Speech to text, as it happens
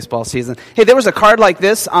Baseball season. Hey, there was a card like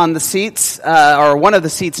this on the seats, or one of the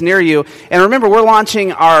seats near you. And remember, we're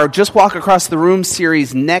launching our Just Walk Across the Room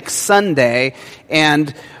series next Sunday.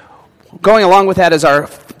 And going along with that is our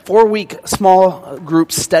 4-week small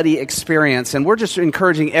group study experience. And we're just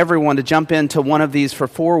encouraging everyone to jump into one of these for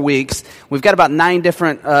 4 weeks. We've got about 9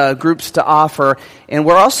 different groups to offer. And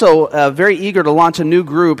we're also very eager to launch a new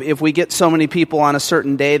group if we get so many people on a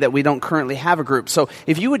certain day that we don't currently have a group. So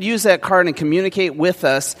if you would use that card and communicate with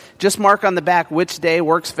us, just mark on the back which day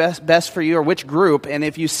works best for you or which group. And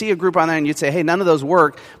if you see a group on there and you'd say, hey, none of those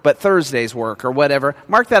work, but Thursdays work or whatever,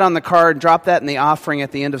 mark that on the card, drop that in the offering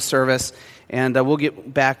at the end of service. And we'll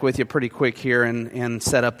get back with you pretty quick here and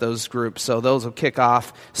set up those groups. So those will kick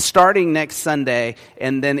off starting next Sunday.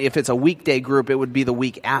 And then if it's a weekday group, it would be the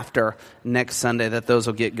week after next Sunday that those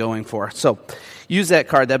will get going for. So use that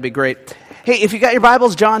card. That'd be great. Hey, if you got your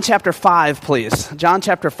Bibles, John chapter 5, please. John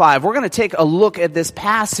chapter 5. We're going to take a look at this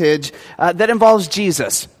passage that involves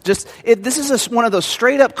Jesus. This is one of those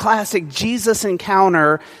straight-up classic Jesus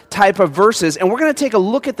encounter type of verses, and we're going to take a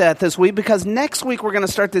look at that this week because next week we're going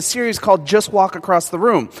to start this series called Just Walk Across the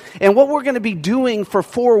Room. And what we're going to be doing for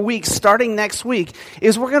 4 weeks starting next week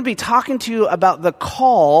is we're going to be talking to you about the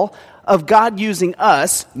call of God using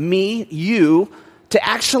us, me, you, to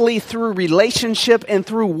actually, through relationship and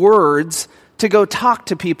through words, to go talk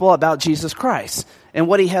to people about Jesus Christ and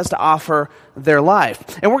what he has to offer their life.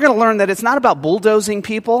 And we're going to learn that it's not about bulldozing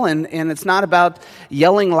people and it's not about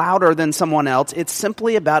yelling louder than someone else. It's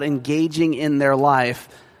simply about engaging in their life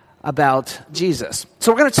about Jesus.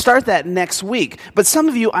 So we're going to start that next week. But some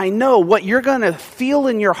of you, I know what you're going to feel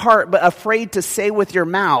in your heart but afraid to say with your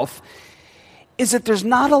mouth is that there's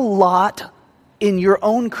not a lot in your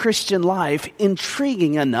own Christian life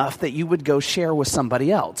intriguing enough that you would go share with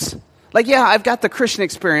somebody else. Like, yeah, I've got the Christian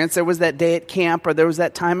experience. There was that day at camp, or there was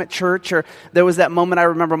that time at church, or there was that moment I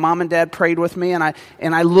remember Mom and Dad prayed with me, and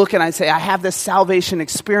I look and I say, I have this salvation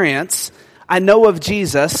experience. I know of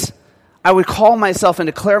Jesus. I would call myself and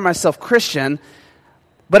declare myself Christian.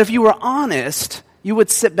 But if you were honest, you would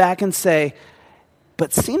sit back and say,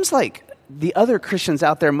 but seems like the other Christians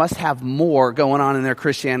out there must have more going on in their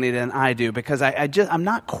Christianity than I do, because I'm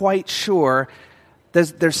not quite sure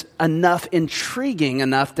there's enough intriguing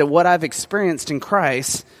enough that what I've experienced in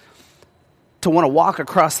Christ to want to walk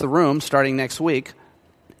across the room starting next week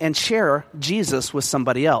and share Jesus with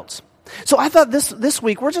somebody else. So I thought this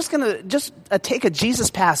week we're just going to take a Jesus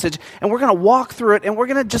passage and we're going to walk through it and we're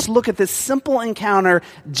going to just look at this simple encounter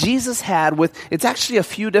Jesus had with, it's actually a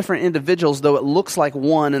few different individuals, though it looks like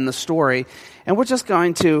one in the story. And we're just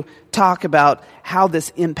going to talk about how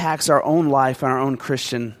this impacts our own life and our own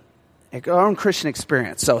Christian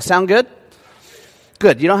experience. So sound good?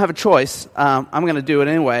 Good. You don't have a choice. I'm going to do it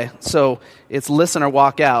anyway. So it's listen or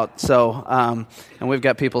walk out. So and we've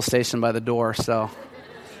got people stationed by the door. So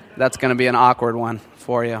that's going to be an awkward one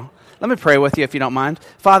for you. Let me pray with you if you don't mind.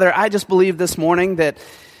 Father, I just believe this morning that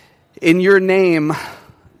in your name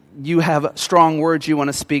you have strong words you want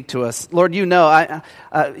to speak to us. Lord, you know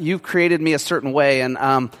you've created me a certain way, and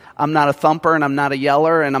I'm not a thumper, and I'm not a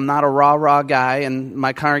yeller, and I'm not a rah-rah guy, and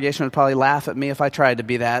my congregation would probably laugh at me if I tried to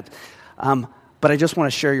be that. But I just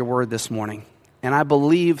want to share your word this morning. And I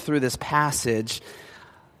believe through this passage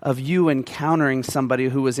of you encountering somebody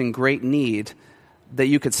who was in great need that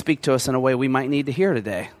you could speak to us in a way we might need to hear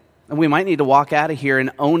today. And we might need to walk out of here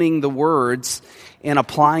and owning the words and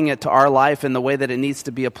applying it to our life in the way that it needs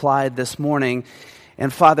to be applied this morning.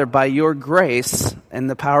 And Father, by your grace and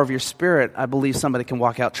the power of your Spirit, I believe somebody can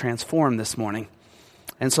walk out transformed this morning.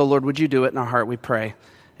 And so, Lord, would you do it in our heart, we pray.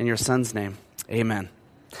 In your Son's name, amen.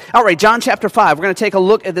 All right, John chapter 5. We're going to take a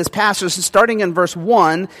look at this passage starting in verse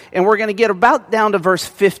 1, and we're going to get about down to verse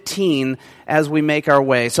 15 as we make our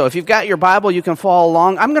way. So if you've got your Bible, you can follow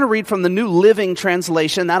along. I'm going to read from the New Living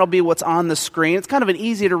Translation. That'll be what's on the screen. It's kind of an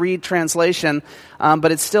easy-to-read translation,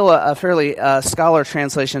 but it's still a fairly scholar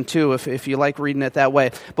translation, too, if you like reading it that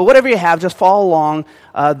way. But whatever you have, just follow along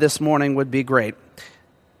this morning would be great.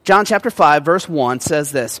 John chapter 5, verse 1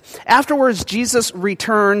 says this. Afterwards, Jesus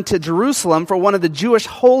returned to Jerusalem for one of the Jewish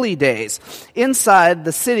holy days. Inside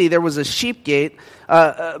the city, there was a sheep gate.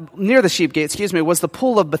 Near the sheep gate, was the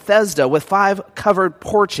pool of Bethesda with 5 covered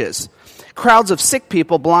porches. Crowds of sick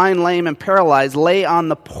people, blind, lame, and paralyzed, lay on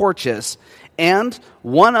the porches. And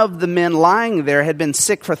one of the men lying there had been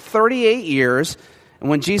sick for 38 years. And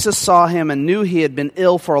when Jesus saw him and knew he had been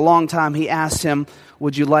ill for a long time, he asked him,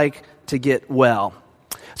 "Would you like to get well?"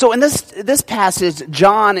 So in this passage,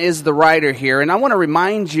 John is the writer here, and I want to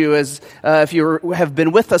remind you, as if you have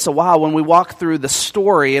been with us a while, when we walk through the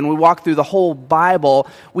story and we walk through the whole Bible,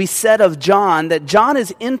 we said of John that John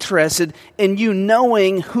is interested in you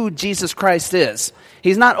knowing who Jesus Christ is.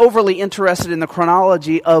 He's not overly interested in the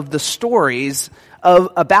chronology of the stories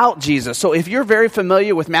about Jesus. So if you're very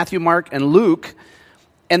familiar with Matthew, Mark, and Luke,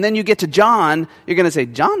 and then you get to John, you're going to say,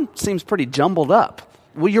 John seems pretty jumbled up.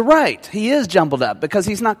 Well, you're right. He is jumbled up because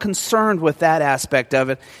he's not concerned with that aspect of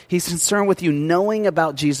it. He's concerned with you knowing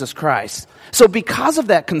about Jesus Christ. So because of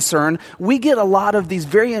that concern, we get a lot of these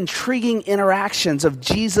very intriguing interactions of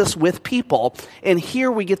Jesus with people. And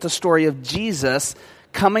here we get the story of Jesus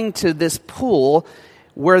coming to this pool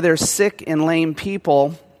where there's sick and lame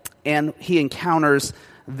people, and he encounters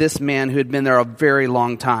this man who had been there a very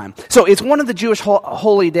long time. So it's one of the Jewish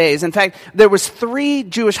holy days. In fact, there was 3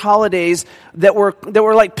 Jewish holidays that were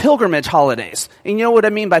like pilgrimage holidays. And you know what I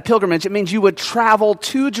mean by pilgrimage? It means you would travel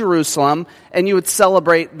to Jerusalem and you would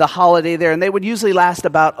celebrate the holiday there. And they would usually last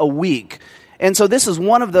about a week. And so this is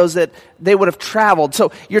one of those that they would have traveled.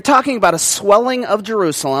 So you're talking about a swelling of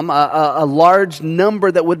Jerusalem, a large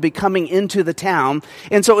number that would be coming into the town.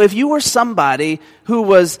 And so if you were somebody who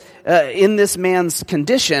was in this man's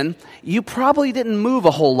condition, you probably didn't move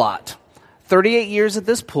a whole lot. 38 years at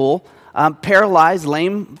this pool, paralyzed,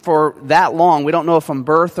 lame for that long. We don't know if from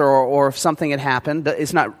birth or if something had happened.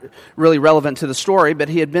 It's not really relevant to the story, but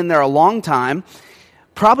he had been there a long time.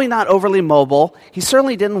 Probably not overly mobile. He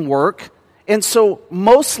certainly didn't work. And so,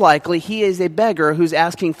 most likely, he is a beggar who's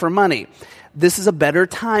asking for money. This is a better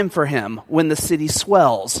time for him when the city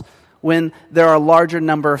swells, when there are a larger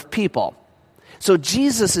number of people. So,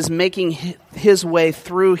 Jesus is making his way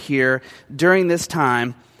through here during this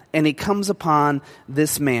time, and he comes upon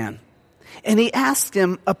this man. And he asks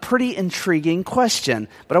him a pretty intriguing question,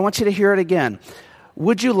 but I want you to hear it again.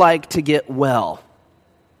 Would you like to get well?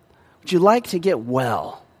 Would you like to get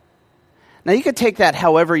well? Now, you could take that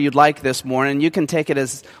however you'd like this morning. You can take it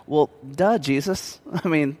as, well, duh, Jesus. I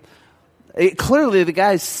mean, clearly the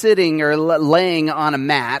guy's sitting or laying on a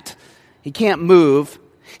mat. He can't move.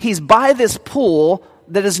 He's by this pool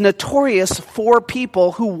that is notorious for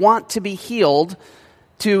people who want to be healed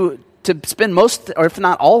to spend most, or if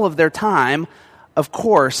not all of their time. Of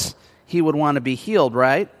course, he would want to be healed,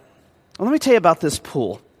 right? Well, let me tell you about this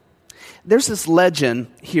pool. There's this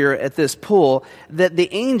legend here at this pool that the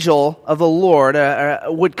angel of the Lord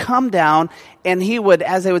would come down, and he would,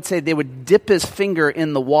 as they would say, they would dip his finger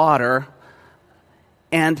in the water,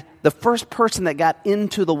 and the first person that got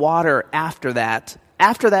into the water after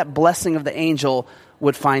that blessing of the angel,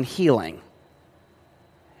 would find healing.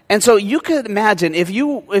 And so you could imagine, if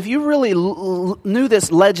you really knew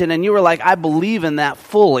this legend and you were like, I believe in that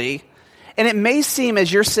fully, and it may seem,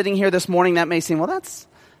 as you're sitting here this morning, that may seem, well, that's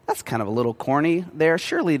kind of a little corny there.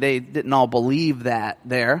 Surely they didn't all believe that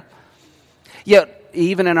there. Yet,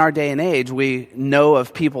 even in our day and age, we know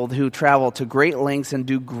of people who travel to great lengths and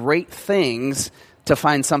do great things to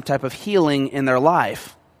find some type of healing in their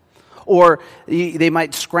life. Or they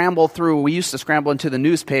might scramble through, we used to scramble into the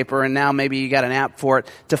newspaper, and now maybe you got an app for it,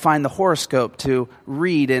 to find the horoscope to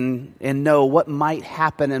read and know what might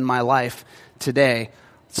happen in my life today.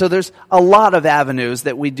 So there's a lot of avenues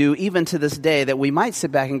that we do even to this day that we might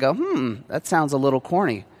sit back and go, that sounds a little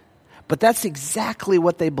corny. But that's exactly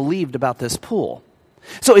what they believed about this pool.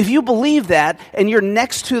 So if you believe that and you're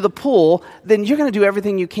next to the pool, then you're going to do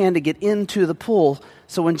everything you can to get into the pool.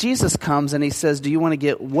 So when Jesus comes and he says, do you want to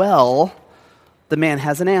get well? The man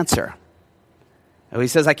has an answer. He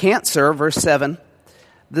says, I can't, sir, verse 7.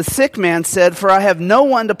 The sick man said, for I have no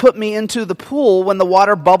one to put me into the pool when the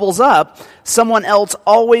water bubbles up. Someone else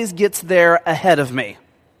always gets there ahead of me.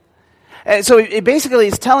 And so it basically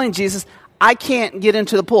is telling Jesus, I can't get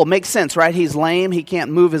into the pool. Makes sense, right? He's lame. He can't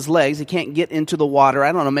move his legs. He can't get into the water.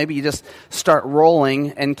 I don't know. Maybe you just start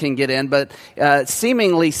rolling and can get in. But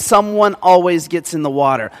seemingly someone always gets in the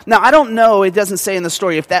water. Now, I don't know. It doesn't say in the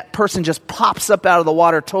story if that person just pops up out of the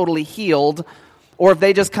water totally healed, or if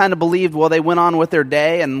they just kind of believed, well, they went on with their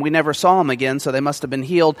day and we never saw them again, so they must have been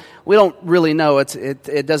healed. We don't really know.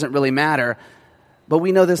 It doesn't really matter. But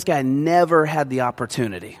we know this guy never had the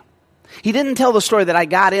opportunity. He didn't tell the story that I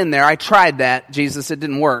got in there, I tried that, Jesus, it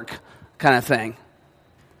didn't work, kind of thing.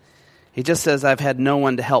 He just says, I've had no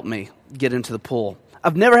one to help me get into the pool.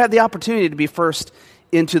 I've never had the opportunity to be first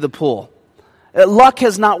into the pool. Luck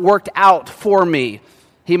has not worked out for me,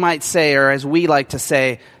 he might say, or as we like to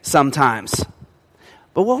say sometimes.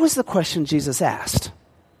 But what was the question Jesus asked?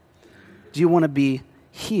 Do you want to be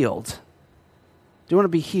healed? Do you want to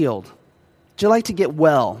be healed? Would you like to get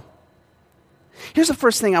well? Here's the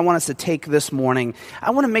first thing I want us to take this morning.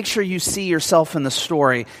 I want to make sure you see yourself in the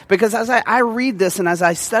story. Because as I read this and as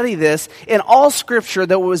I study this, in all Scripture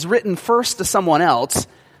that was written first to someone else,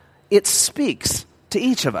 it speaks to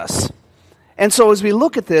each of us. And so as we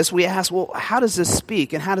look at this, we ask, well, how does this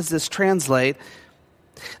speak and how does this translate?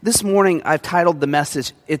 This morning I've titled the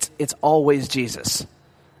message, It's Always Jesus.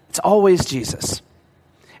 It's always Jesus.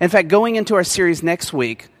 In fact, going into our series next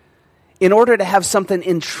week, in order to have something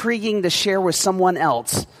intriguing to share with someone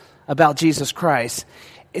else about Jesus Christ,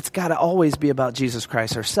 it's got to always be about Jesus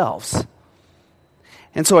Christ ourselves.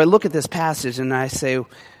 And so I look at this passage and I say,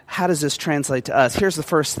 how does this translate to us? Here's the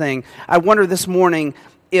first thing. I wonder this morning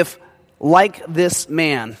if, like this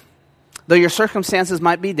man, though your circumstances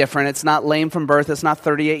might be different, it's not lame from birth, it's not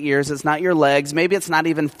 38 years, it's not your legs, maybe it's not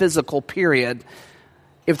even physical, period.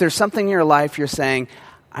 If there's something in your life you're saying,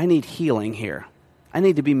 I need healing here. I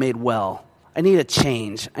need to be made well. I need a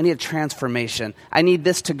change. I need a transformation. I need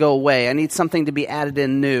this to go away. I need something to be added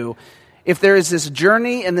in new. If there is this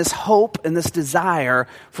journey and this hope and this desire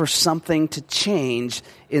for something to change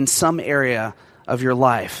in some area of your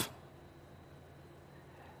life.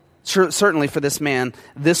 Certainly for this man,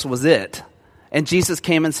 this was it. And Jesus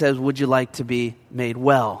came and said, would you like to be made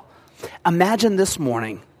well? Imagine this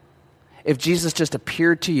morning if Jesus just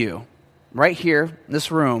appeared to you right here in this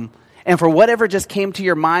room, and for whatever just came to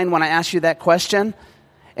your mind when I asked you that question,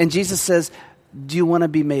 and Jesus says, do you want to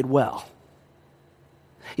be made well?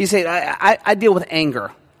 You say, I deal with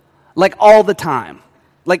anger, like all the time,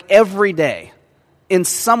 like every day, in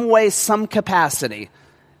some way, some capacity.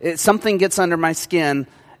 Something gets under my skin,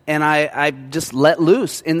 and I just let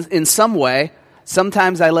loose in some way.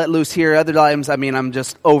 Sometimes I let loose here, other times, I'm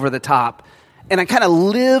just over the top. And I kind of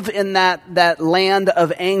live in that land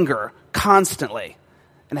of anger constantly.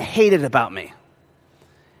 And I hate it about me.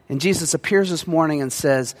 And Jesus appears this morning and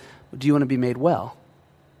says, do you want to be made well?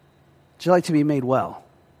 Would you like to be made well?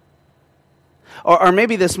 Or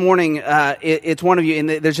maybe this morning, it's one of you, and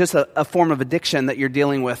there's just a form of addiction that you're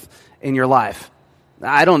dealing with in your life.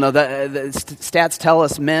 I don't know. The stats tell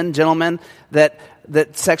us, men, gentlemen, that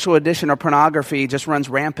sexual addiction or pornography just runs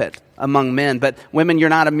rampant among men. But women, you're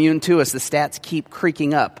not immune to us. The stats keep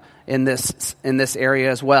creaking up in this area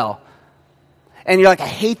as well. And you're like, I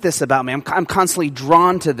hate this about me. I'm constantly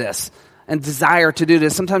drawn to this and desire to do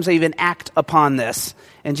this. Sometimes I even act upon this.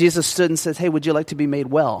 And Jesus stood and says, hey, would you like to be made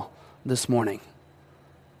well this morning?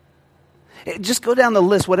 Just go down the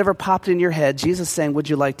list, whatever popped in your head, Jesus saying, would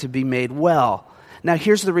you like to be made well? Now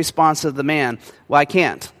here's the response of the man. Well, I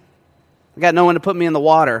can't. I got no one to put me in the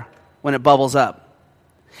water when it bubbles up.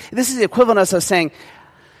 This is the equivalent of us saying,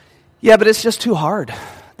 yeah, but it's just too hard.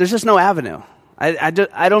 There's just no avenue. I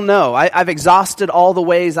don't know. I've exhausted all the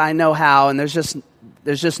ways I know how, and there's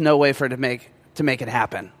just no way for it to make it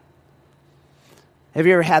happen. Have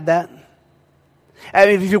you ever had that?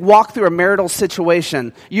 If you walk through a marital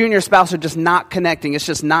situation, you and your spouse are just not connecting. It's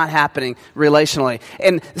just not happening relationally.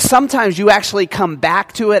 And sometimes you actually come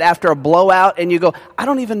back to it after a blowout, and you go, I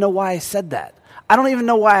don't even know why I said that. I don't even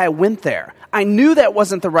know why I went there. I knew that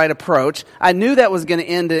wasn't the right approach. I knew that was going to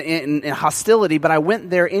end in hostility, but I went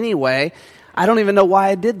there anyway. I don't even know why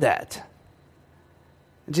I did that.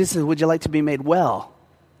 And Jesus says, would you like to be made well?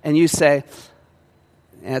 And you say,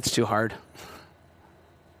 it's too hard.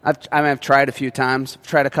 I've tried a few times. I've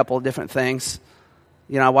tried a couple of different things.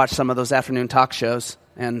 I watched some of those afternoon talk shows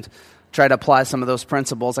and tried to apply some of those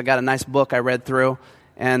principles. I got a nice book I read through,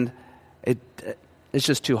 and it's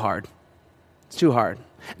just too hard. It's too hard.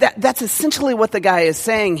 That's essentially what the guy is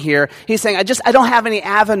saying here. He's saying, I don't have any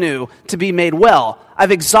avenue to be made well.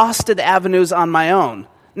 I've exhausted avenues on my own.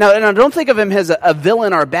 Now, and I don't think of him as a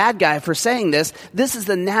villain or a bad guy for saying this. This is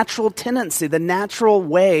the natural tendency, the natural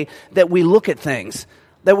way that we look at things.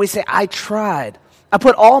 That we say, I tried. I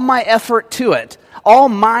put all my effort to it. All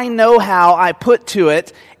my know-how I put to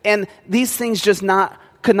it. And these things just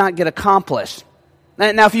could not get accomplished.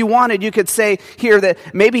 Now, if you wanted, you could say here that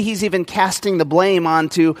maybe he's even casting the blame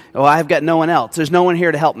onto, I've got no one else. There's no one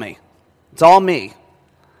here to help me. It's all me.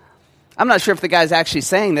 I'm not sure if the guy's actually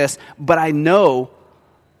saying this, but I know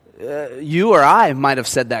you or I might have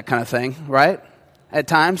said that kind of thing, right? At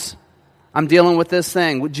times. I'm dealing with this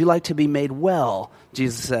thing. Would you like to be made well?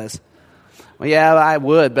 Jesus says. Well, yeah, I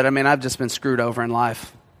would, but I've just been screwed over in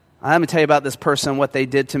life. Let me tell you about this person, what they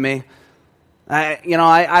did to me.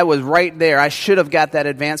 I was right there. I should have got that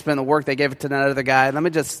advancement in the work. They gave it to that other guy. Let me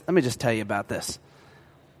just tell you about this.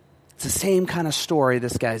 It's the same kind of story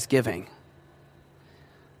this guy's giving.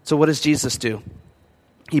 So what does Jesus do?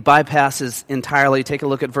 He bypasses entirely. Take a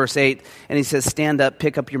look at verse 8, and he says, stand up,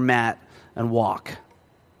 pick up your mat, and walk.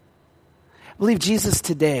 I believe Jesus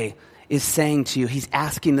today is saying to you, he's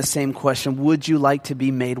asking the same question, would you like to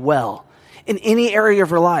be made well? In any area of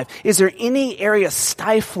your life, is there any area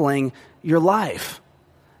stifling your life?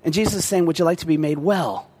 And Jesus is saying, would you like to be made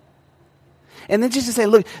well? And then Jesus is saying,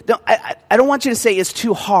 look, I don't want you to say it's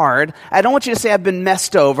too hard. I don't want you to say I've been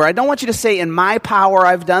messed over. I don't want you to say in my power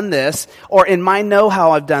I've done this, or in my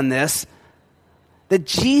know-how I've done this. That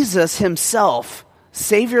Jesus himself,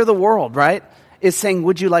 Savior of the world, right, is saying,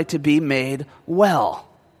 would you like to be made well?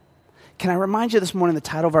 Can I remind you this morning, the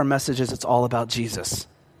title of our message is It's All About Jesus.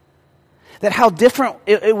 That how different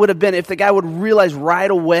it would have been if the guy would realize right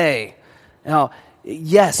away,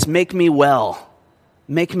 yes, make me well.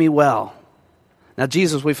 Make me well. Now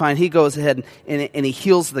Jesus, we find he goes ahead and he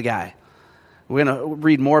heals the guy. We're going to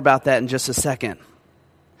read more about that in just a second.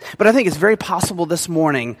 But I think it's very possible this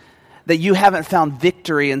morning that you haven't found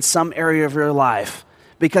victory in some area of your life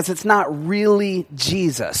because it's not really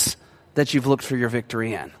Jesus that you've looked for your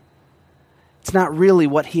victory in. It's not really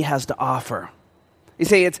what he has to offer. You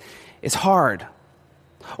say it's hard.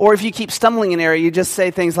 Or if you keep stumbling in an area, you just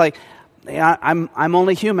say things like, I'm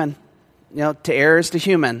only human. To err is to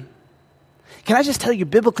human. Can I just tell you,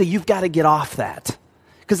 biblically, you've got to get off that.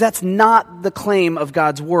 Because that's not the claim of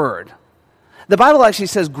God's word. The Bible actually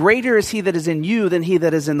says, greater is he that is in you than he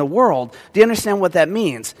that is in the world. Do you understand what that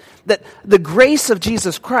means? That the grace of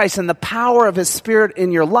Jesus Christ and the power of his Spirit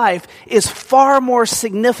in your life is far more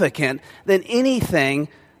significant than anything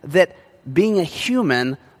that being a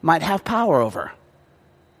human might have power over.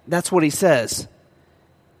 That's what he says.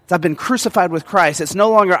 I've been crucified with Christ. It's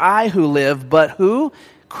no longer I who live, but who?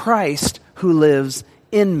 Christ who lives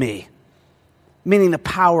in me. Meaning the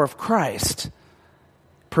power of Christ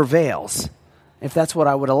prevails, if that's what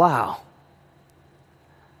I would allow.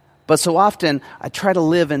 But so often, I try to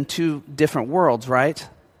live in two different worlds, right?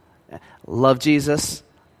 Love Jesus,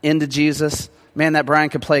 into Jesus. Man, that Brian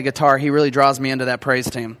could play guitar. He really draws me into that praise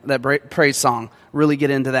team, that praise song. Really get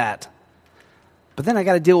into that. But then I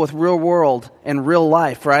got to deal with real world and real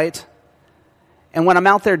life, right? And when I'm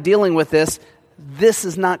out there dealing with this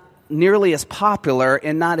is not nearly as popular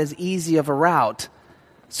and not as easy of a route.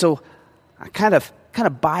 So I kind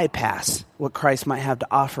of bypass what Christ might have to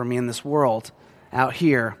offer me in this world out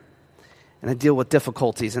here. And I deal with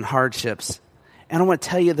difficulties and hardships. And I want to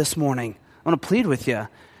tell you this morning, I want to plead with you,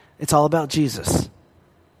 it's all about Jesus.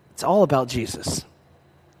 It's all about Jesus.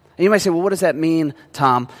 And you might say, well, what does that mean,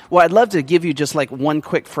 Tom? Well, I'd love to give you just like one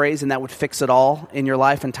quick phrase and that would fix it all in your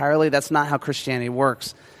life entirely. That's not how Christianity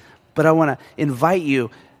works. But I want to invite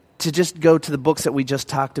you to just go to the books that we just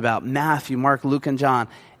talked about, Matthew, Mark, Luke, and John,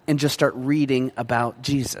 and just start reading about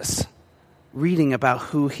Jesus, reading about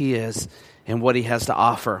who he is and what he has to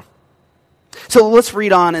offer. So let's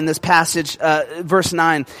read on in this passage, verse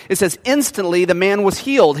 9. It says, instantly the man was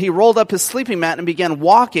healed. He rolled up his sleeping mat and began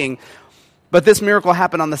walking. But this miracle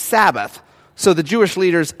happened on the Sabbath. So the Jewish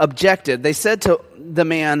leaders objected. They said to the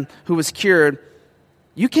man who was cured,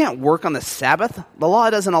 you can't work on the Sabbath. The law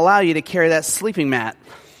doesn't allow you to carry that sleeping mat.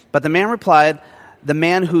 But the man replied, the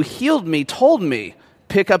man who healed me told me,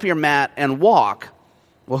 pick up your mat and walk.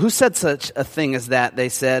 Well, who said such a thing as that? They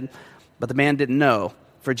said. But the man didn't know,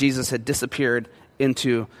 for Jesus had disappeared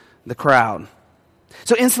into the crowd.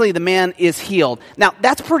 So instantly the man is healed. Now,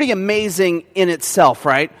 that's pretty amazing in itself,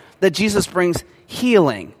 right? That Jesus brings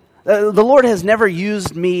healing. The Lord has never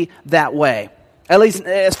used me that way. At least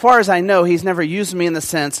as far as I know, he's never used me in the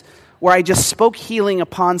sense where I just spoke healing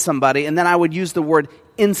upon somebody and then I would use the word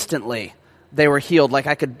instantly. They were healed, like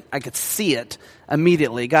I could see it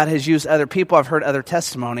immediately. God has used other people. I've heard other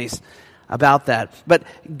testimonies about that. But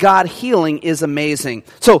God healing is amazing.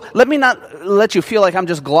 So let me not let you feel like I'm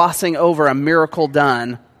just glossing over a miracle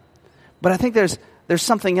done. But I think there's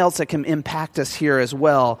something else that can impact us here as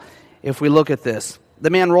well if we look at this. The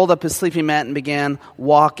man rolled up his sleeping mat and began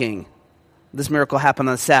walking. This miracle happened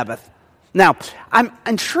on the Sabbath. Now, I'm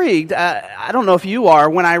intrigued. I don't know if you are.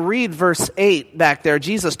 When I read verse 8 back there,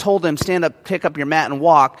 Jesus told him, stand up, pick up your mat and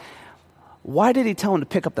walk. Why did he tell him to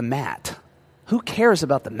pick up the mat? Who cares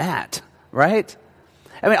about the mat, right?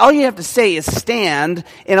 I mean, all you have to say is stand,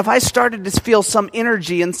 and if I started to feel some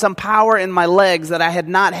energy and some power in my legs that I had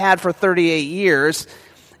not had for 38 years,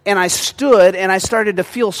 and I stood and I started to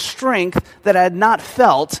feel strength that I had not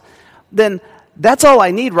felt, then that's all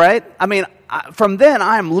I need, right? I mean, from then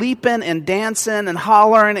I'm leaping and dancing and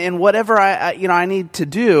hollering and whatever I need to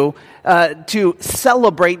do to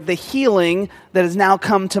celebrate the healing that has now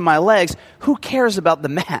come to my legs. Who cares about the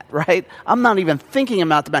mat, right? I'm not even thinking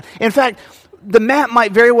about the mat. In fact, the mat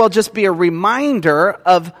might very well just be a reminder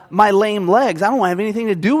of my lame legs. I don't want to have anything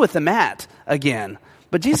to do with the mat again.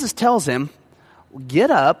 But Jesus tells him,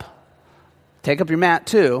 get up, take up your mat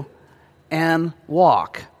too, and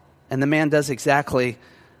walk. And the man does exactly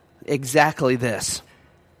this.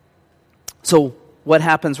 So what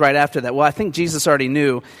happens right after that? Well, I think Jesus already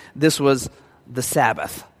knew this was the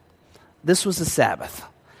Sabbath. This was the Sabbath.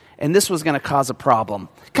 And this was going to cause a problem.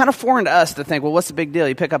 Kind of foreign to us to think, well, what's the big deal?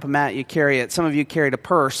 You pick up a mat, you carry it. Some of you carried a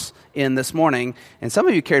purse in this morning, and some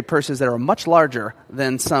of you carried purses that are much larger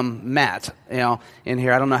than some mat, in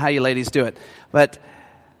here. I don't know how you ladies do it. But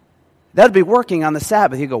that would be working on the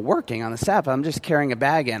Sabbath. You go, working on the Sabbath? I'm just carrying a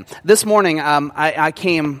bag in. This morning, I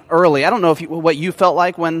came early. I don't know what you felt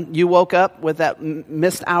like when you woke up with that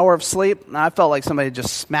missed hour of sleep. I felt like somebody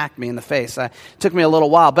just smacked me in the face. It took me a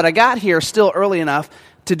little while. But I got here still early enough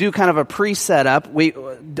to do kind of a pre-setup.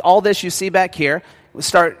 All this you see back here, we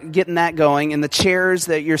start getting that going. And the chairs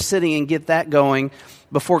that you're sitting in, get that going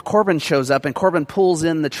before Corbin shows up, and Corbin pulls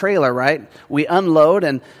in the trailer, right? We unload,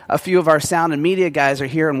 and a few of our sound and media guys are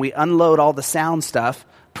here, and we unload all the sound stuff.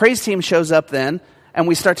 Praise team shows up then, and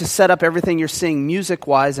we start to set up everything you're seeing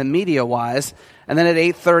music-wise and media-wise. And then at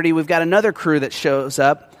 8:30, we've got another crew that shows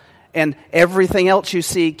up, and everything else you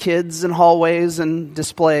see, kids and hallways and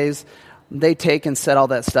displays, they take and set all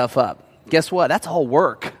that stuff up. Guess what? That's all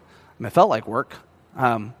work. It felt like work.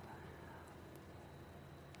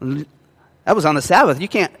 That was on the Sabbath. You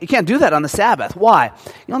can't do that on the Sabbath. Why?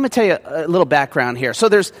 Let me tell you a little background here. So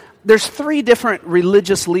there's three different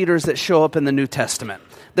religious leaders that show up in the New Testament.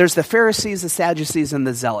 There's the Pharisees, the Sadducees, and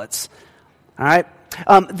the Zealots. All right?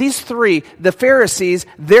 These three, the Pharisees,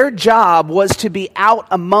 their job was to be out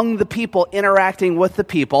among the people, interacting with the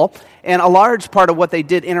people. And a large part of what they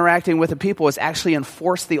did interacting with the people was actually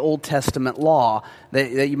enforce the Old Testament law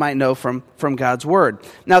that you might know from God's Word.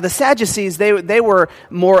 Now, the Sadducees, they were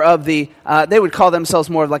more of they would call themselves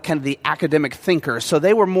more like kind of the academic thinkers. So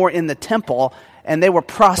they were more in the temple, and they were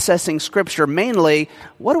processing Scripture. Mainly,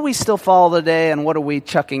 what do we still follow today, and what are we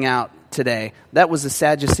chucking out today? That was the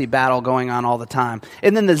Sadducee battle going on all the time.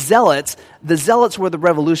 And then the Zealots were the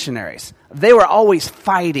revolutionaries. They were always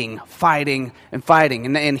fighting.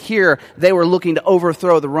 And here they were looking to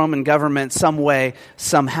overthrow the Roman government some way,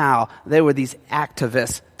 somehow. They were these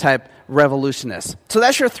activist type revolutionists. So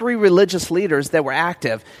that's your three religious leaders that were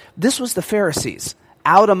active. This was the Pharisees,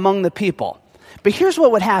 out among the people. But here's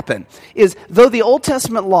what would happen, is though the Old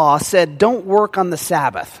Testament law said don't work on the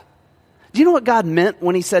Sabbath, do you know what God meant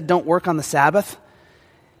when he said don't work on the Sabbath?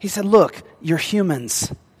 He said, look, you're humans.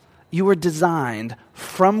 You were designed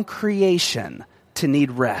from creation to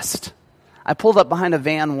need rest. I pulled up behind a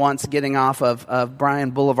van once getting off of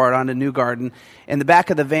Bryan Boulevard onto New Garden, and the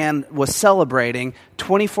back of the van was celebrating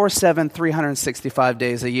 24/7, 365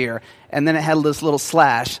 days a year. And then it had this little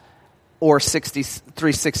slash, or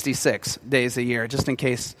 366 days a year, just in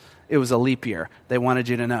case it was a leap year. They wanted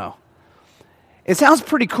you to know. It sounds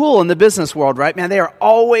pretty cool in the business world, right? Man, they are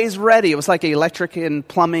always ready. It was like electric and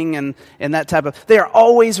plumbing and that type of... They are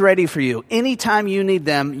always ready for you. Anytime you need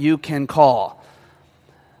them, you can call.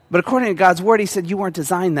 But according to God's Word, he said you weren't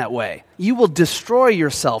designed that way. You will destroy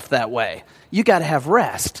yourself that way. You got to have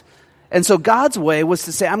rest. And so God's way was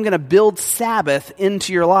to say, I'm going to build Sabbath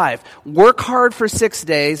into your life. Work hard for 6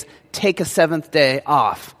 days, take a seventh day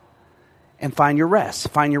off, and find your rest,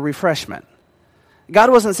 find your refreshment. God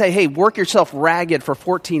wasn't saying, hey, work yourself ragged for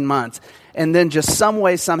 14 months and then just some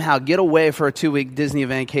way, somehow get away for a 2-week Disney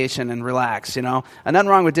vacation and relax, And nothing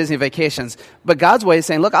wrong with Disney vacations. But God's way is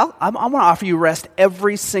saying, look, I want to offer you rest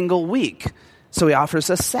every single week. So he offers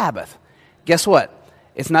us Sabbath. Guess what?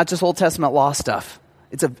 It's not just Old Testament law stuff.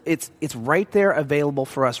 It's right there available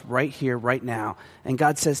for us right here, right now. And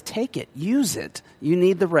God says, take it, use it. You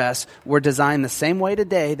need the rest. We're designed the same way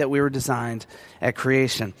today that we were designed at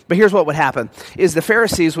creation. But here's what would happen, is the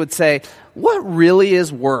Pharisees would say, what really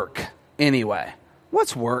is work anyway?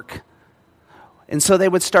 What's work? And so they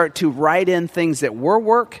would start to write in things that were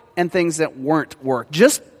work and things that weren't work,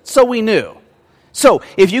 just so we knew. So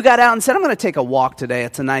if you got out and said, I'm going to take a walk today,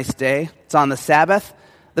 it's a nice day, it's on the Sabbath,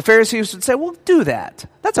 the Pharisees would say, well, do that.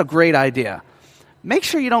 That's a great idea. Make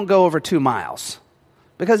sure you don't go over 2 miles.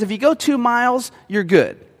 Because if you go 2 miles, you're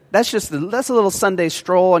good. That's a little Sunday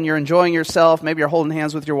stroll and you're enjoying yourself. Maybe you're holding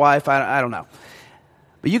hands with your wife. I don't know.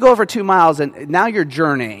 But you go over 2 miles and now you're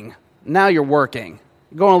journeying. Now you're working.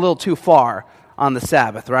 You're going a little too far on the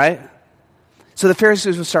Sabbath, right? So the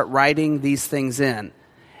Pharisees would start writing these things in.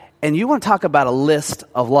 And you want to talk about a list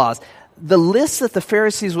of laws. The list that the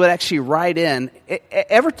Pharisees would actually write in,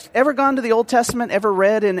 ever gone to the Old Testament, ever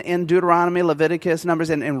read in Deuteronomy, Leviticus,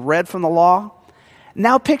 Numbers, and read from the law?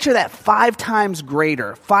 Now picture that 5 times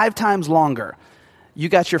greater, 5 times longer. You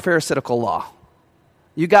got your Pharisaical law.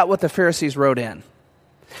 You got what the Pharisees wrote in.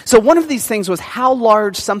 So one of these things was how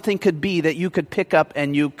large something could be that you could pick up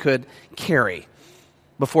and you could carry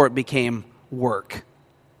before it became work.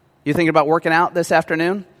 You thinking about working out this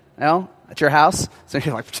afternoon? No? At your house? So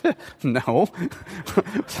you're like, no.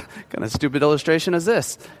 What kind of stupid illustration is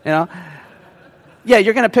this? Yeah,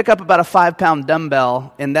 you're going to pick up about a 5-pound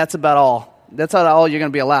dumbbell, and that's about all. That's not all you're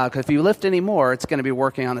going to be allowed, because if you lift any more, it's going to be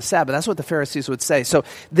working on the Sabbath. That's what the Pharisees would say. So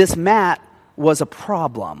this mat was a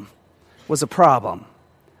problem.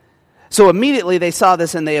 So immediately they saw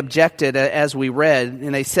this and they objected, as we read,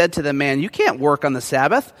 and they said to the man, you can't work on the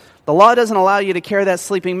Sabbath. The law doesn't allow you to carry that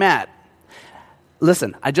sleeping mat.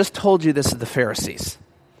 Listen, I just told you this is the Pharisees.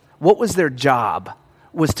 What was their job?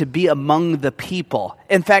 Was to be among the people.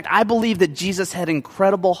 In fact, I believe that Jesus had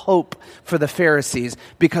incredible hope for the Pharisees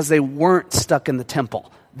because they weren't stuck in the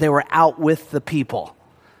temple. They were out with the people.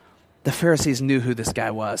 The Pharisees knew who this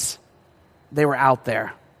guy was. They were out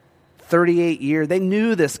there. 38 years, they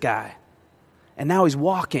knew this guy. And now he's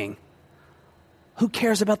walking. Who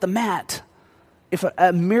cares about the mat? If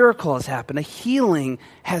a miracle has happened, a healing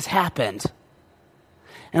has happened.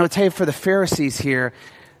 And I'll tell you, for the Pharisees here,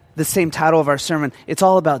 the same title of our sermon, it's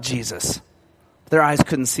all about Jesus. Their eyes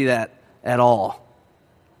couldn't see that at all.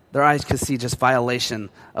 Their eyes could see just violation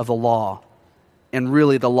of the law, and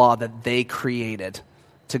really the law that they created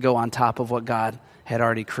to go on top of what God had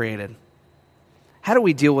already created. How do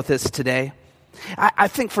we deal with this today? I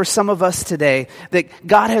think for some of us today, that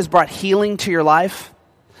God has brought healing to your life.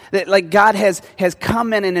 That like God has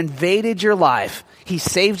come in and invaded your life. He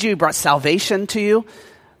saved you. He brought salvation to you.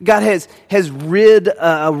 God has rid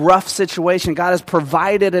a rough situation. God has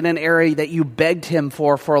provided in an area that you begged him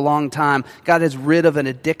for a long time. God has rid of an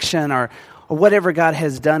addiction or whatever God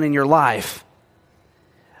has done in your life.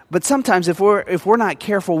 But sometimes if we're not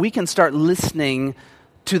careful, we can start listening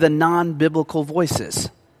to the non-biblical voices.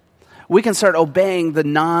 We can start obeying the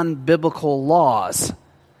non-biblical laws.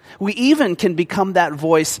 We even can become that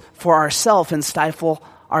voice for ourselves and stifle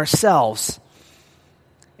ourselves.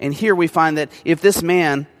 And here we find that if this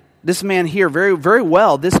man here, very, very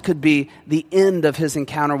well, this could be the end of his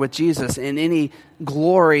encounter with Jesus and any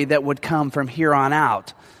glory that would come from here on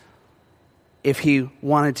out if he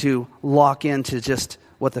wanted to lock into just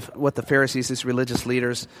what the Pharisees, these religious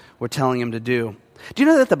leaders, were telling him to do. Do you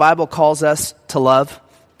know that the Bible calls us to love?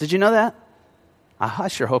 Did you know that? I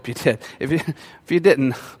sure hope you did. If you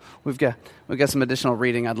didn't, we've got some additional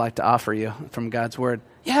reading I'd like to offer you from God's Word.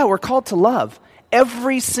 Yeah, we're called to love.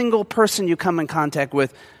 Every single person you come in contact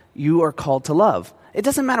with, you are called to love. It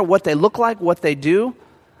doesn't matter what they look like, what they do.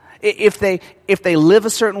 If they live a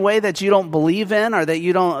certain way that you don't believe in or that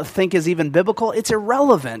you don't think is even biblical, it's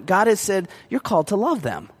irrelevant. God has said you're called to love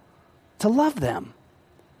them. To love them.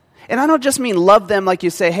 And I don't just mean love them like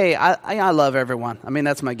you say, hey, I love everyone. I mean,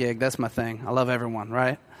 that's my gig. That's my thing. I love everyone,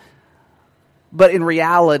 right? But in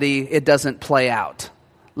reality, it doesn't play out.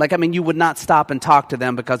 Like, I mean, you would not stop and talk to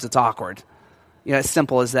them because it's awkward. You know, as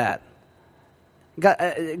simple as that.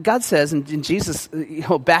 God says, and Jesus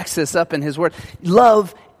backs this up in his word,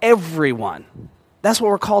 love everyone. That's what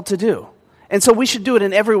we're called to do. And so we should do it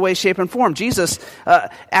in every way, shape, and form. Jesus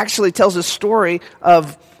actually tells a story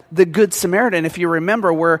of the Good Samaritan, if you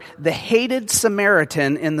remember, where the hated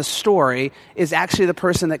Samaritan in the story is actually the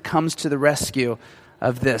person that comes to the rescue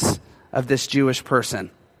of this Jewish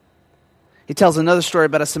person. He tells another story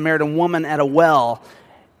about a Samaritan woman at a well,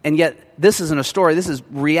 and yet this isn't a story, this is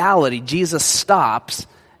reality. Jesus stops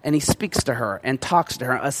and he speaks to her and talks to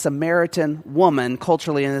her. A Samaritan woman,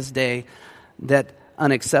 culturally in this day, that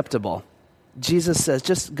unacceptable. Jesus says,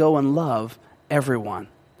 just go and love everyone.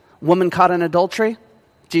 Woman caught in adultery,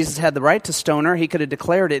 Jesus had the right to stone her. He could have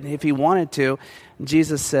declared it if he wanted to.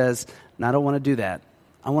 Jesus says, no, I don't want to do that.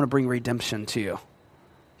 I want to bring redemption to you.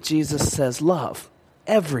 Jesus says, love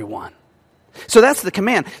everyone. So that's the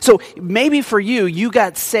command. So maybe for you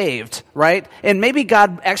got saved, right? And maybe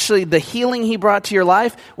God actually, the healing he brought to your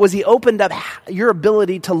life was he opened up your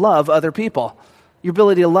ability to love other people. Your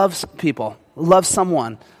ability to love people, love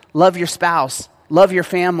someone, love your spouse, love your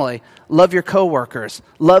family, love your coworkers,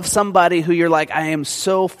 love somebody who you're like, I am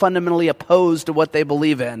so fundamentally opposed to what they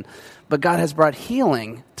believe in. But God has brought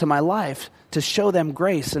healing to my life to show them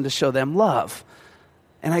grace and to show them love.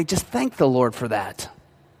 And I just thank the Lord for that.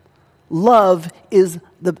 Love is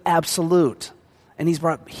the absolute. And he's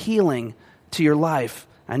brought healing to your life.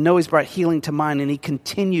 I know he's brought healing to mine, and he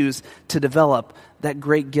continues to develop that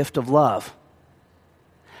great gift of love.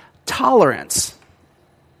 Tolerance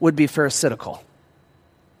would be pharisaical.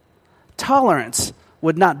 Tolerance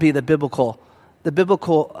would not be the biblical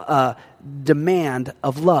demand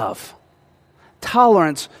of love.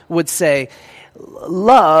 Tolerance would say,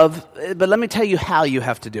 love, but let me tell you how you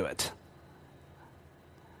have to do it.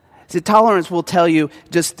 See, tolerance will tell you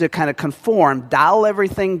just to kind of conform, dial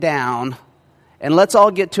everything down, and let's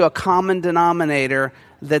all get to a common denominator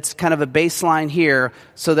that's kind of a baseline here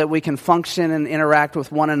so that we can function and interact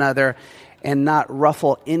with one another and not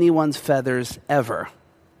ruffle anyone's feathers ever.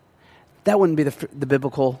 That wouldn't be the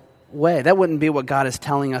biblical way. That wouldn't be what God is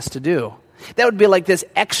telling us to do. That would be like this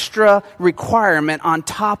extra requirement on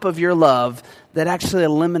top of your love that actually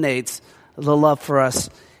eliminates the love for us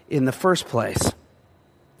in the first place.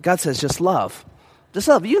 God says just love. Just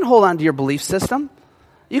love. You can hold on to your belief system.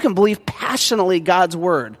 You can believe passionately God's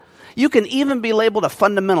word. You can even be labeled a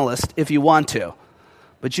fundamentalist if you want to,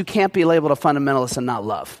 but you can't be labeled a fundamentalist and not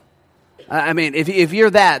love. I mean, if you're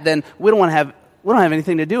that, then we don't have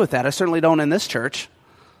anything to do with that. I certainly don't in this church.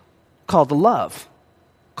 Called to love.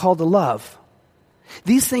 Called to love.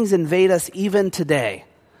 These things invade us even today.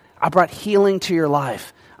 I brought healing to your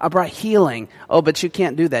life. I brought healing. Oh, but you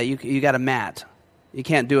can't do that. You got a mat. You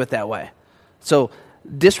can't do it that way. So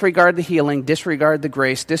disregard the healing, disregard the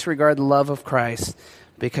grace, disregard the love of Christ,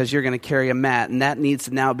 because you're going to carry a mat, and that needs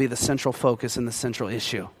to now be the central focus and the central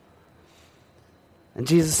issue. And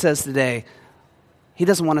Jesus says today, he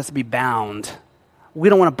doesn't want us to be bound. We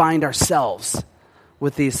don't want to bind ourselves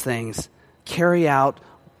with these things. Carry out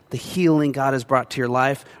the healing God has brought to your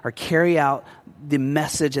life, or carry out the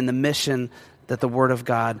message and the mission that the Word of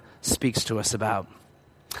God speaks to us about.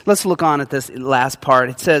 Let's look on at this last part.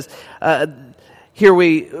 It says,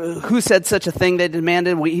 who said such a thing, they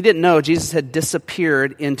demanded? He didn't know. Jesus had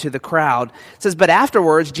disappeared into the crowd. It says, but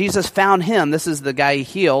afterwards, Jesus found him, this is the guy he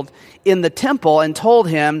healed, in the temple and told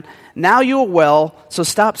him, now you are well, so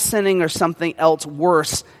stop sinning or something else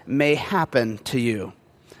worse may happen to you.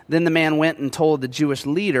 Then the man went and told the Jewish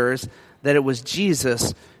leaders that it was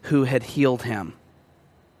Jesus who had healed him.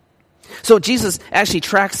 So Jesus actually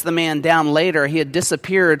tracks the man down later. He had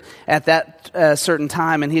disappeared at that certain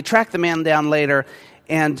time, and he tracked the man down later,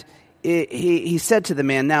 and he said to the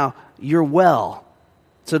man, now you're well,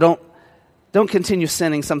 so don't continue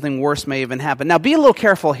sinning. Something worse may even happen. Now be a little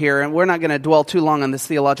careful here, and we're not going to dwell too long on this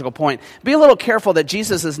theological point. Be a little careful that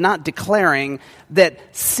Jesus is not declaring that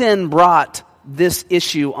sin brought this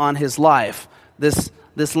issue on his life, this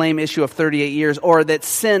lame issue of 38 years, or that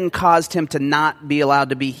sin caused him to not be allowed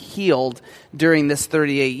to be healed during this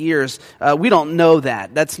 38 years. We don't know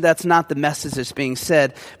that. That's not the message that's being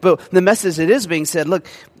said. But the message that is being said, look,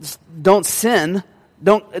 don't sin.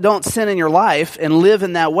 Don't sin in your life and live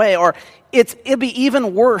in that way. Or it'd be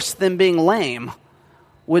even worse than being lame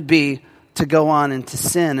would be to go on and to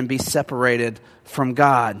sin and be separated from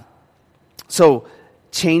God. So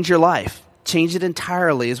change your life. Change it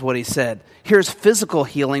entirely is what he said. Here's physical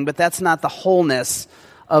healing, but that's not the wholeness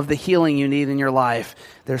of the healing you need in your life.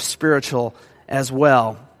 There's spiritual as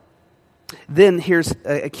well. Then here's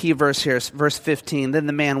a key verse here, verse 15. Then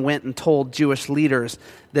the man went and told Jewish leaders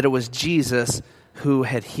that it was Jesus who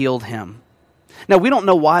had healed him. Now, we don't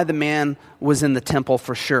know why the man was in the temple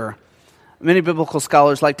for sure. Many biblical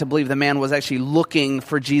scholars like to believe the man was actually looking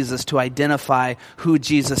for Jesus to identify who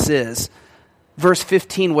Jesus is. Verse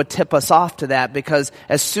 15 would tip us off to that, because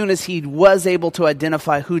as soon as he was able to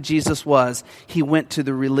identify who Jesus was, he went to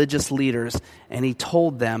the religious leaders and he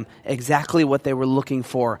told them exactly what they were looking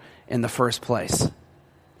for in the first place.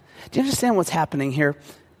 Do you understand what's happening here?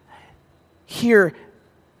 Here,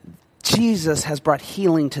 Jesus has brought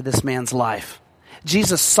healing to this man's life.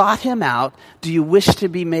 Jesus sought him out. Do you wish to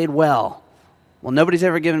be made well? Well, nobody's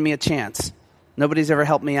ever given me a chance. Nobody's ever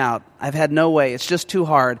helped me out. I've had no way. It's just too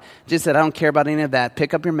hard. Jesus said, I don't care about any of that.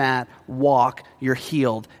 Pick up your mat, walk, you're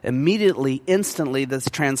healed. Immediately, instantly, this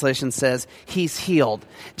translation says, he's healed.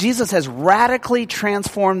 Jesus has radically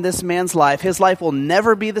transformed this man's life. His life will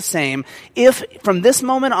never be the same. If, from this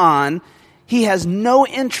moment on, he has no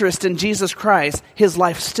interest in Jesus Christ, his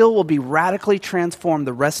life still will be radically transformed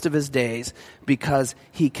the rest of his days because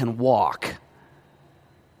he can walk.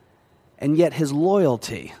 And yet his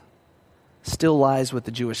loyalty still lies with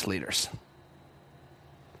the Jewish leaders.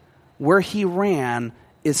 Where he ran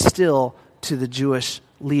is still to the Jewish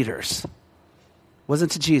leaders. It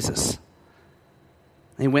wasn't to Jesus.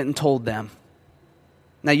 And he went and told them.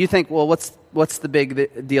 Now you think, well, what's the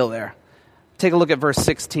big deal there? Take a look at verse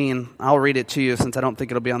 16. I'll read it to you since I don't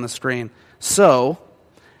think it'll be on the screen. So,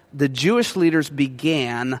 the Jewish leaders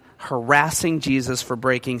began harassing Jesus for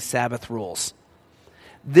breaking Sabbath rules.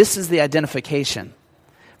 This is the identification.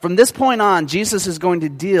 From this point on, Jesus is going to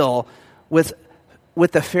deal with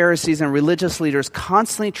with the Pharisees and religious leaders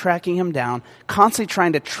constantly tracking him down, constantly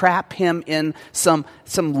trying to trap him in some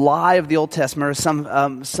lie of the Old Testament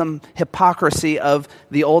or some hypocrisy of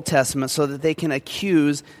the Old Testament so that they can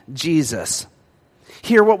accuse Jesus.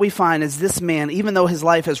 Here what we find is this man, even though his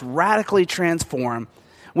life is radically transformed,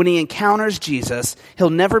 when he encounters Jesus, he'll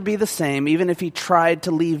never be the same, even if he tried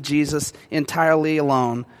to leave Jesus entirely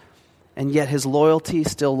alone, and yet his loyalty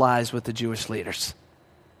still lies with the Jewish leaders.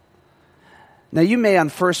 Now, you may on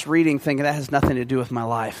first reading think that has nothing to do with my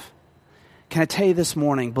life. Can I tell you this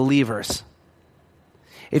morning, believers,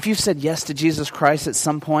 if you've said yes to Jesus Christ at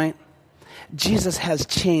some point, Jesus has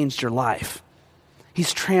changed your life.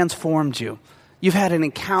 He's transformed you. You've had an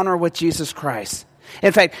encounter with Jesus Christ.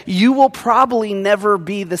 In fact, you will probably never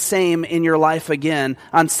be the same in your life again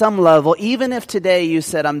on some level, even if today you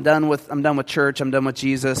said, I'm done with church, I'm done with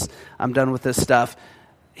Jesus, I'm done with this stuff.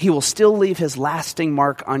 He will still leave his lasting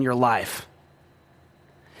mark on your life.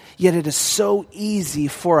 Yet it is so easy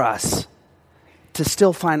for us to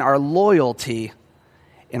still find our loyalty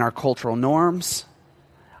in our cultural norms,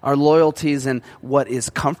 our loyalties in what is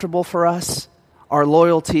comfortable for us, our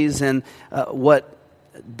loyalties in what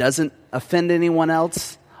doesn't offend anyone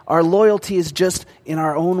else. Our loyalty is just in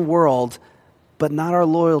our own world, but not our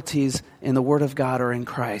loyalties in the Word of God or in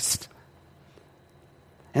Christ.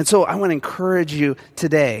 And so I want to encourage you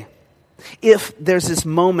today, if there's this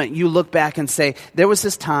moment you look back and say, there was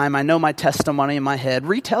this time, I know my testimony in my head,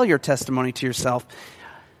 retell your testimony to yourself.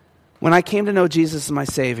 When I came to know Jesus as my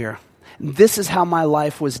Savior, this is how my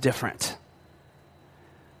life was different.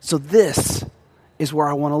 So this is where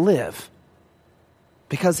I want to live.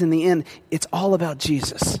 Because in the end, it's all about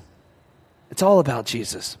Jesus. It's all about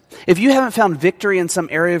Jesus. If you haven't found victory in some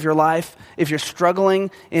area of your life, if you're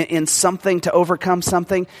struggling in something to overcome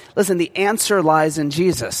something, listen, the answer lies in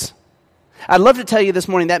Jesus. I'd love to tell you this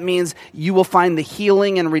morning that means you will find the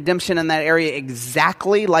healing and redemption in that area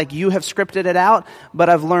exactly like you have scripted it out. But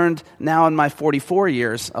I've learned now in my 44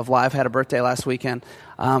 years of life, I had a birthday last weekend,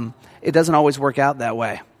 it doesn't always work out that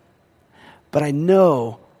way. But I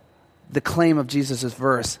know the claim of Jesus'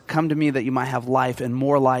 verse, come to me that you might have life and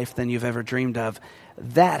more life than you've ever dreamed of.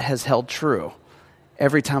 That has held true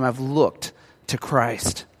every time I've looked to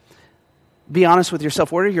Christ. Be honest with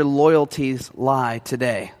yourself. Where do your loyalties lie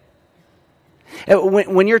today?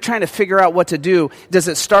 When you're trying to figure out what to do, does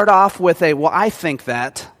it start off with well, I think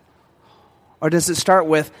that? Or does it start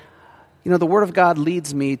with, the Word of God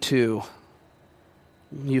leads me to,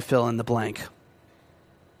 you fill in the blank.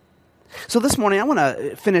 So this morning, I want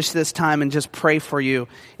to finish this time and just pray for you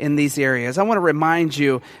in these areas. I want to remind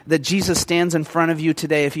you that Jesus stands in front of you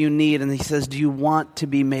today if you need, and he says, do you want to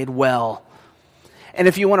be made well? And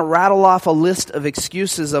if you want to rattle off a list of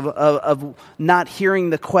excuses of not hearing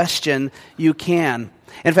the question, you can.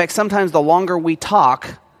 In fact, sometimes the longer we talk,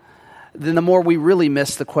 then the more we really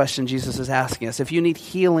miss the question Jesus is asking us. If you need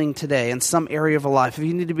healing today in some area of your life, if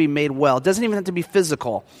you need to be made well, it doesn't even have to be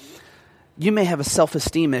physical. You may have a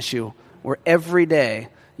self-esteem issue where every day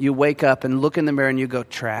you wake up and look in the mirror and you go,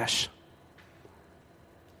 trash.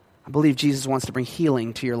 I believe Jesus wants to bring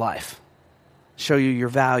healing to your life, show you your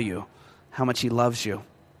value, how much he loves you.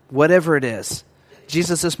 Whatever it is,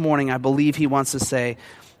 Jesus this morning, I believe he wants to say,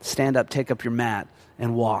 stand up, take up your mat,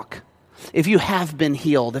 and walk. If you have been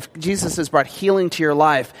healed, if Jesus has brought healing to your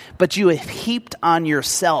life, but you have heaped on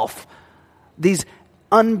yourself these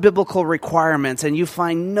unbiblical requirements and you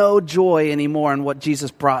find no joy anymore in what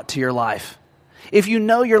Jesus brought to your life. If you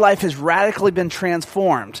know your life has radically been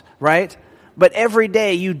transformed, right? But every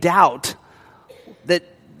day you doubt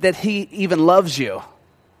that he even loves you,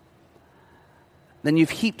 then you've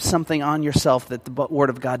heaped something on yourself that the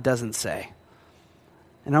Word of God doesn't say.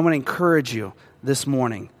 And I want to encourage you this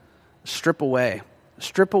morning, strip away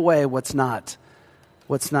what's not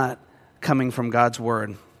coming from God's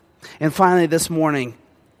Word. And finally this morning,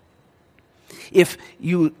 if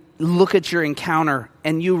you look at your encounter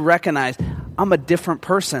and you recognize, I'm a different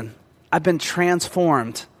person. I've been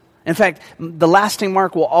transformed. In fact, the lasting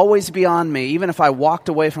mark will always be on me, even if I walked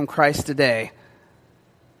away from Christ today.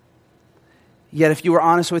 Yet if you were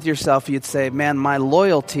honest with yourself, you'd say, man, my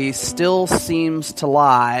loyalty still seems to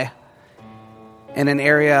lie in an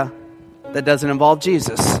area that doesn't involve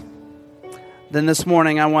Jesus. Then this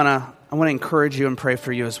morning, I want to encourage you and pray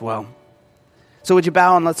for you as well. So would you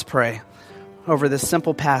bow and let's pray over this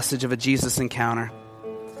simple passage of a Jesus encounter.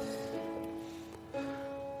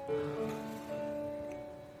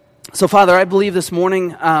 So Father, I believe this morning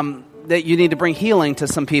that you need to bring healing to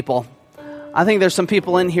some people. I think there's some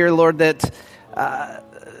people in here, Lord, that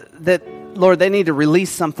Lord, they need to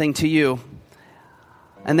release something to you.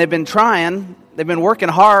 And they've been trying, they've been working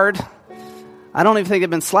hard, I don't even think they've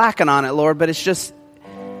been slacking on it, Lord, but it's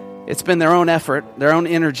been their own effort, their own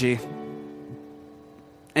energy.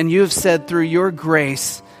 And you have said through your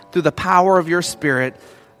grace, through the power of your Spirit,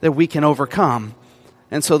 that we can overcome.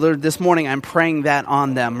 And so Lord, this morning I'm praying that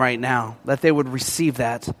on them right now, that they would receive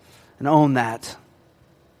that and own that.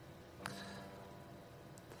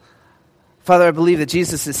 Father, I believe that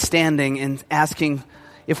Jesus is standing and asking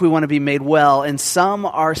if we want to be made well, and some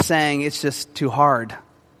are saying it's just too hard.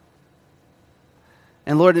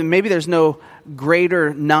 And Lord, maybe there's no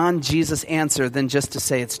greater non-Jesus answer than just to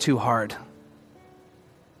say it's too hard.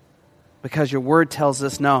 Because your word tells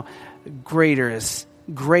us, no, greater is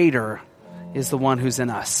the one who's in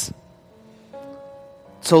us.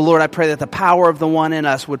 So Lord, I pray that the power of the one in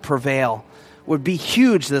us would prevail, would be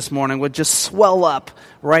huge this morning, would just swell up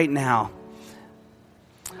right now.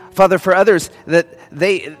 Father, for others, that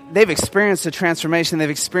they've experienced the transformation, they've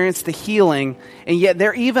experienced the healing, and yet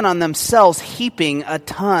they're even on themselves heaping a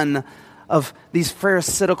ton of these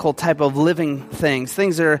pharisaical type of living things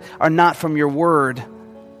that are not from your word.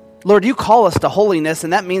 Lord, you call us to holiness,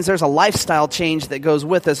 and that means there's a lifestyle change that goes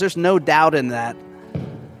with us. There's no doubt in that.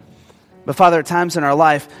 But Father, at times in our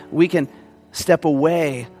life, we can step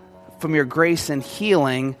away from your grace and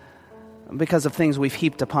healing because of things we've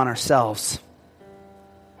heaped upon ourselves.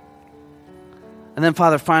 And then,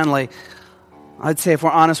 Father, finally, I'd say if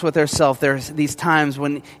we're honest with ourselves, there's these times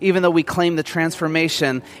when even though we claim the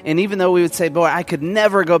transformation, and even though we would say, boy, I could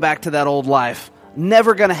never go back to that old life,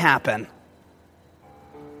 never going to happen,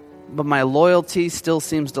 but my loyalty still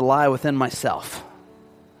seems to lie within myself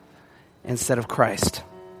instead of Christ.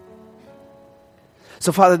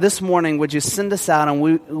 So, Father, this morning, would you send us out and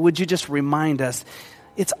would you just remind us,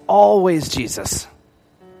 it's always Jesus.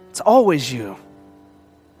 It's always you.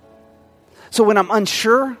 So when I'm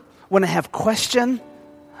unsure, when I have question,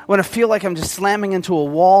 when I feel like I'm just slamming into a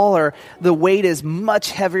wall or the weight is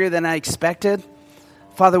much heavier than I expected,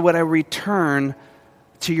 Father, would I return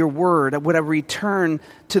to your word? Would I return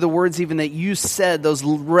to the words even that you said, those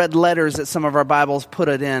red letters that some of our Bibles put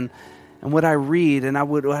it in? And would I read and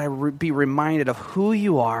would I be reminded of who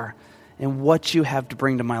you are and what you have to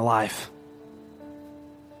bring to my life?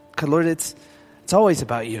 Because Lord, it's always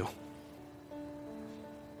about you.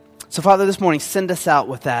 So Father, this morning, send us out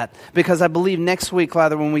with that, because I believe next week,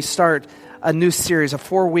 Father, when we start a new series, a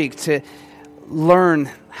 4-week to learn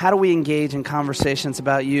how do we engage in conversations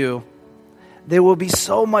about you, they will be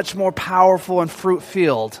so much more powerful and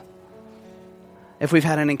fruit-filled if we've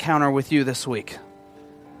had an encounter with you this week.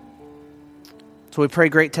 So we pray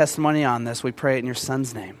great testimony on this. We pray it in your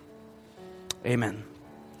Son's name. Amen.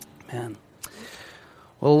 Amen.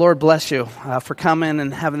 Well, the Lord bless you for coming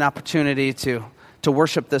and having the opportunity to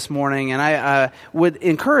worship this morning. And I would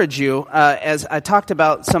encourage you, as I talked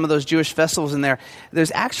about some of those Jewish festivals in there,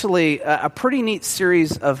 there's actually a pretty neat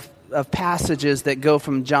series of passages that go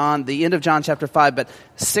from the end of John chapter 5, but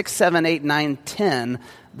 6, 7, 8, 9, 10,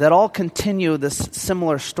 that all continue this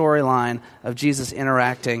similar storyline of Jesus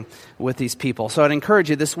interacting with these people. So I'd encourage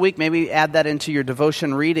you this week, maybe add that into your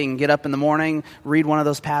devotion reading. Get up in the morning, read one of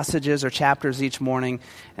those passages or chapters each morning,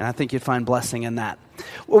 and I think you'd find blessing in that.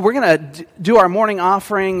 Well, we're going to do our morning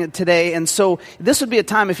offering today, and so this would be a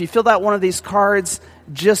time, if you filled out one of these cards,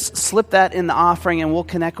 just slip that in the offering and we'll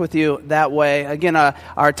connect with you that way. Again,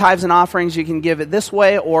 our tithes and offerings, you can give it this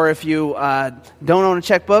way, or if you don't own a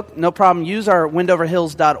checkbook, no problem. Use our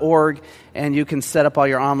windoverhills.org and you can set up all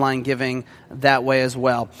your online giving that way as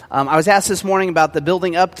well. I was asked this morning about the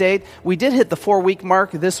building update. We did hit the 4-week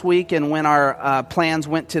mark this week, and when our plans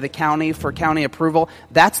went to the county for county approval,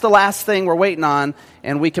 that's the last thing we're waiting on,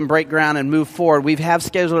 and we can break ground and move forward. We have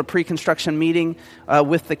scheduled a pre-construction meeting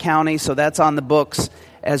with the county, so that's on the books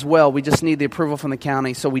as well. We just need the approval from the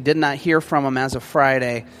county, so we did not hear from them as of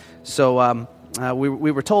Friday. So we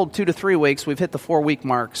were told 2 to 3 weeks. We've hit the 4-week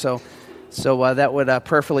mark, so that would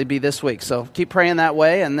prayerfully be this week. So keep praying that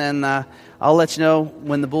way, and then I'll let you know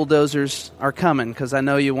when the bulldozers are coming, because I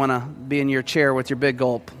know you want to be in your chair with your big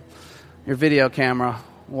gulp, your video camera,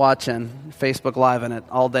 watching Facebook Live in it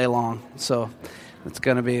all day long. So it's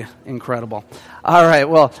going to be incredible. All right,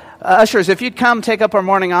 well, ushers, if you'd come take up our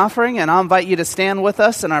morning offering, and I'll invite you to stand with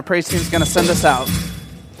us, and our praise team is going to send us out.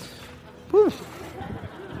 Whew.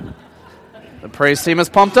 The praise team is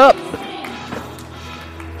pumped up.